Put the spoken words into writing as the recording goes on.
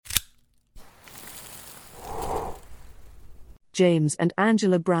James and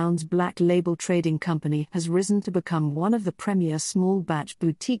Angela Brown's Black Label Trading Company has risen to become one of the premier small-batch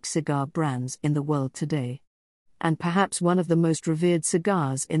boutique cigar brands in the world today. And perhaps one of the most revered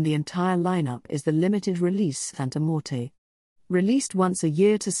cigars in the entire lineup is the limited-release Santa Muerte. Released once a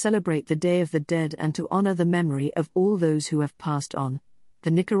year to celebrate the Day of the Dead and to honor the memory of all those who have passed on,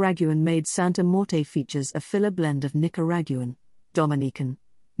 the Nicaraguan-made Santa Muerte features a filler blend of Nicaraguan, Dominican,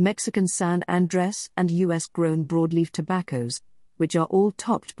 Mexican San Andres and US-grown broadleaf tobaccos, which are all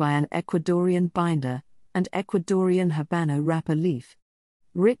topped by an Ecuadorian binder and Ecuadorian Habano wrapper leaf.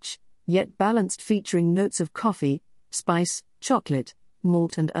 Rich, yet balanced, featuring notes of coffee, spice, chocolate,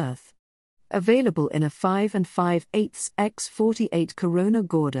 malt and earth. Available in a 5 5/8 x 48 Corona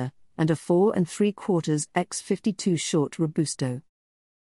Gorda and a 4 3/4 x 52 short Robusto.